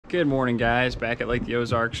Good morning, guys. Back at Lake the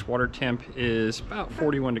Ozarks. Water temp is about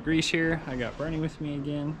 41 degrees here. I got Bernie with me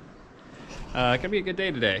again. Gonna be a good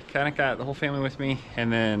day today. Kind of got the whole family with me,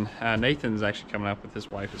 and then Nathan's actually coming up with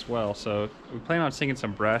his wife as well. So we plan on sinking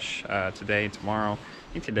some brush today and tomorrow.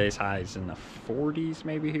 I think today's high is in the 40s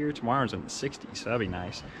maybe here. Tomorrow's in the 60s, so that'd be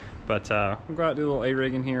nice. But we'll go out and do a little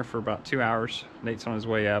A-rig in here for about 2 hours. Nate's on his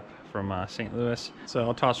way up from St. Louis. So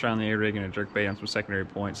I'll toss around the A-rig and a jerk bait on some secondary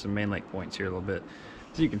points, some main lake points here a little bit.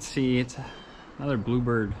 As you can see, it's another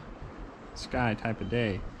bluebird sky type of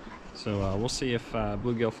day. So we'll see if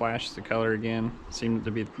bluegill flashes the color again. Seemed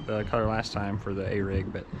to be the color last time for the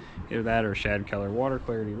A-rig, but either that or shad color. Water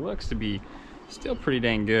clarity looks to be still pretty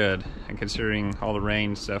dang good, and considering all the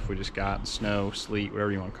rain stuff we just got, snow, sleet,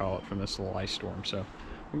 whatever you want to call it, from this little ice storm. So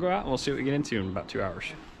we'll go out and we'll see what we get into in about 2 hours.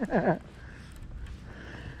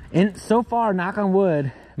 And so far, knock on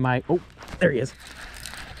wood, oh, there he is.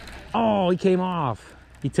 Oh, he came off.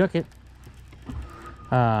 He took it.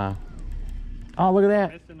 Oh, look at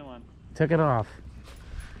that. Missed into one. Took it off.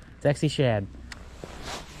 Sexy shad.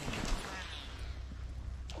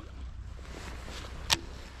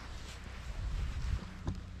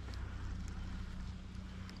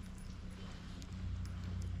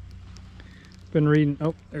 Been reading.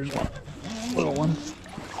 Oh, there's one. Little one.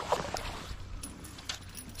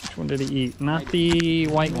 Which one did he eat? Not the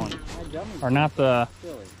white one. Or not the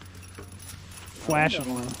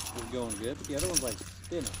flashing one. Going good, but the other one's like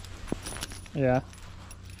spinning. Yeah.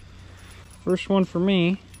 First one for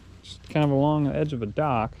me, just kind of along the edge of a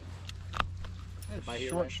dock.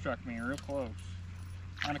 Short struck me real close.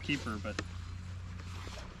 Not a keeper, but.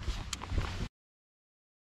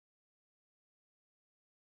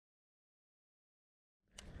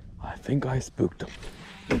 I think I spooked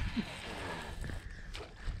him.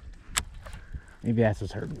 Maybe that's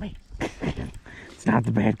what's hurting me. It's not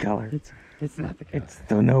the bad color. It's not the color. It's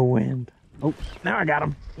the no wind. Oh, now I got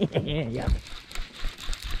him. Yeah.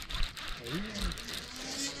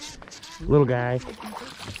 Little guy.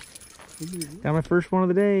 Got my first one of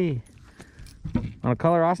the day. On a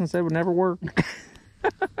color Austin said would never work.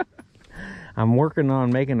 I'm working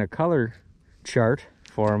on making a color chart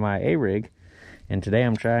for my A-rig. And today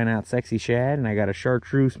I'm trying out sexy shad, and I got a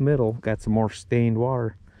chartreuse middle. Got some more stained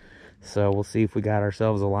water. So we'll see if we got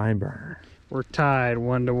ourselves a line burner. We're tied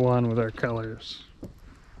 1-to-1 with our colors.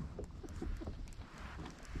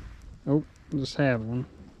 Oh, just have one.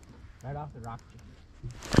 Right off the rock.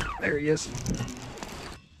 There he is.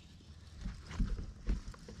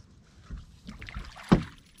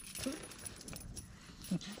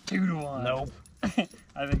 Two to one. Nope.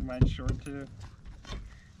 I think mine's short too.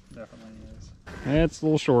 Definitely is. It's a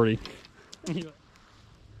little shorty.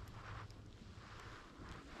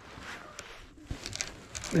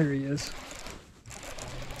 There he is.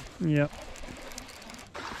 Yep.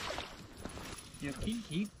 You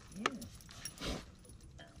keep.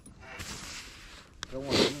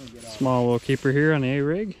 Small little keeper here on the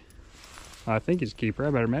A-rig. I think he's a keeper.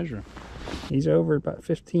 I better measure him. He's over about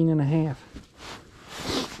 15.5.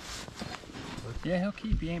 Yeah, he'll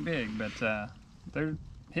keep. He ain't big, but they're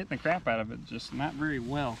hitting the crap out of it, just not very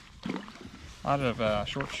well. A lot of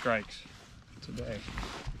short strikes today.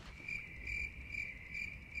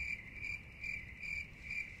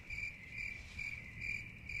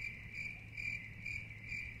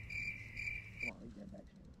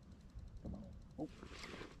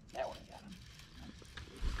 That one got him.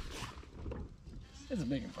 It's a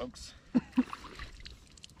big one, folks.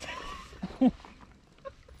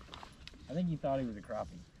 I think he thought he was a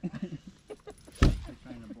crappie. They're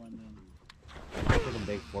trying to blend in. If I took a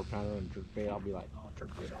big 4-pounder and jerk bait, I'll be like, oh, jerk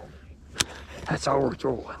bait all day. That's all we're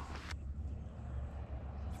throwing.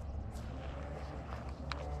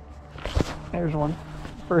 There's one.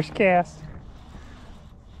 First cast.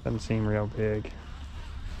 Doesn't seem real big.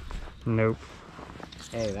 Nope.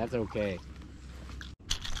 Hey, that's okay.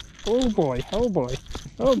 Oh boy, oh boy,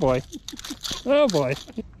 oh boy, oh boy.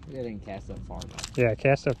 It didn't cast up far enough. Yeah,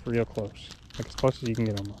 cast up real close. Like as close as you can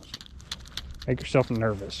get almost. Make yourself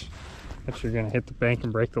nervous that you're gonna hit the bank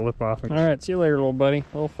and break the lip off. All right, see you later, little buddy,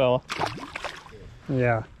 little fella.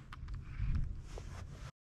 Yeah.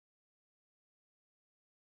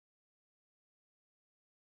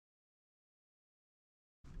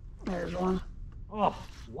 There's one. Oh,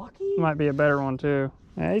 lucky. Might be a better one too.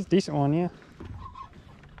 Yeah, he's a decent one, yeah.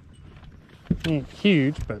 He ain't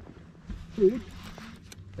huge, but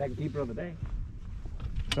Second keeper of the day.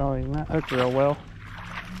 so he's not hooked real well.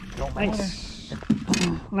 Thanks.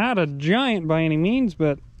 Not a giant by any means,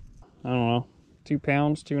 but I don't know, 2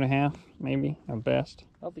 pounds, 2.5 maybe at best.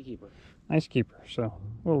 Healthy keeper. Nice keeper, so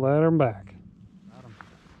we'll let him back.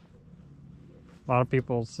 A lot of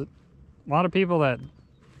people that,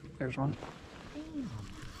 there's one,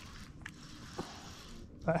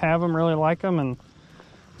 that have them really like them, and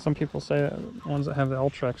some people say that ones that have the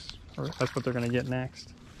Ultrex, that's what they're going to get next.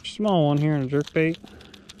 Small one here in a jerkbait.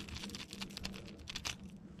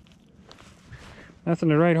 Nothing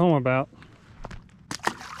to write home about.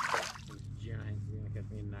 Giant, you're gonna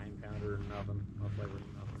catch me a 9-pounder or nothing. No flavor,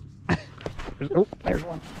 nothing. Oh, there's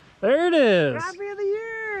one. There it is. Crappie of the year.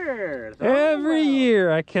 Every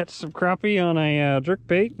year I catch some crappie on a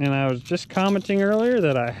jerkbait, and I was just commenting earlier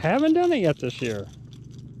that I haven't done it yet this year.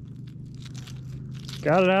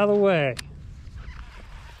 Got it out of the way.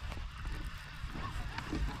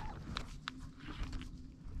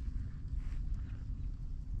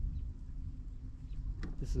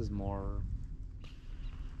 This is more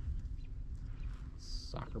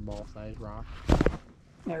soccer ball sized rock.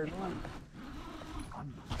 There's one.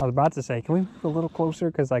 I was about to say, can we move a little closer?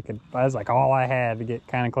 Because that was like all I had to get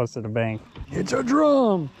kind of close to the bank. It's a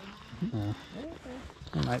drum!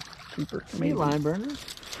 I might keep her. Maybe line burner.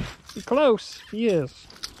 He's close. He is.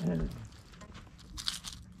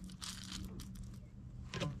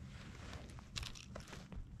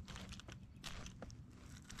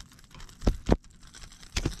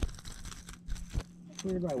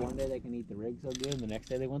 Weird why one day they can eat the rig so good and the next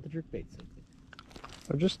day they want the jerkbait so good.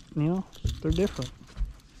 They're just, you know, they're different.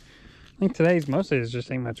 I think today's mostly is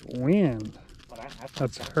just ain't much wind.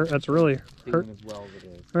 That's really hurt. As well as it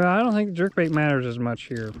is. Well, I don't think jerkbait matters as much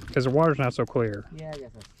here because the water's not so clear. Yeah, I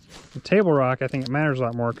guess that's true. The table rock, I think it matters a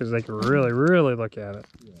lot more because they can really, really look at it.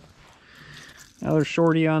 Yeah. Another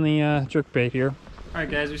shorty on the jerkbait here. All right,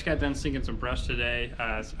 guys, we just got done sinking some brush today.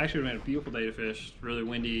 It's actually been a beautiful day to fish. Really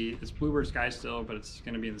windy. It's bluebird sky still, but it's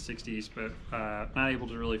going to be in the 60s. But not able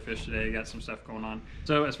to really fish today. Got some stuff going on.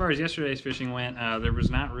 So as far as yesterday's fishing went, there was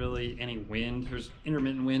not really any wind. There was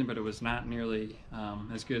intermittent wind, but it was not nearly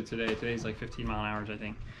as good today. Today's like 15 mile an hour, I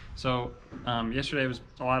think. So yesterday was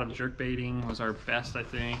a lot of jerk baiting. Was our best, I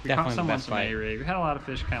think. We Definitely caught some the on best some bite. A-rig. We had a lot of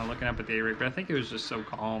fish kind of looking up at the A-rig, but I think it was just so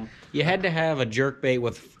calm. You had to have a jerkbait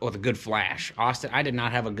with a good flash. I did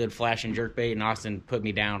not have a good flash in jerkbait, and Austin put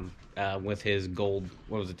me down with his gold,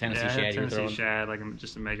 what was it, Tennessee shad you were Tennessee throwing? shad, like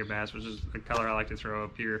just a mega bass, which is a color I like to throw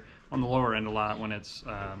up here on the lower end a lot when it's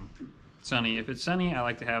sunny. If it's sunny, I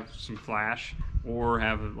like to have some flash or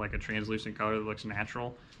have like a translucent color that looks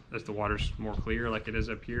natural if the water's more clear like it is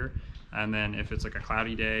up here. And then if it's like a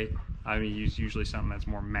cloudy day, I would use usually something that's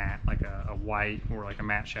more matte, like a white or like a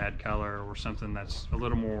matte shad color, or something that's a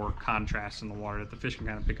little more contrast in the water that the fish can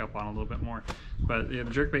kind of pick up on a little bit more. But yeah,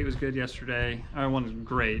 the jerkbait was good yesterday. Our one was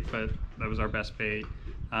great, but that was our best bait.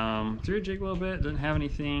 Threw a jig a little bit, didn't have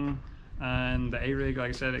anything. And the A-rig, like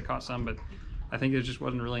I said, it caught some, but I think there just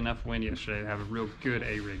wasn't really enough wind yesterday to have a real good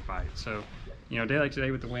A-rig bite. So, you know, a day like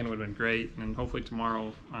today with the wind would have been great, and hopefully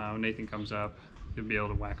tomorrow when Nathan comes up, you'll be able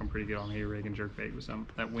to whack them pretty good on the A-rig and jerkbait with some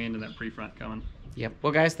that wind and that pre-front coming. Yep.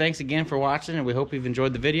 Well, guys, thanks again for watching, and we hope you've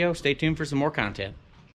enjoyed the video. Stay tuned for some more content.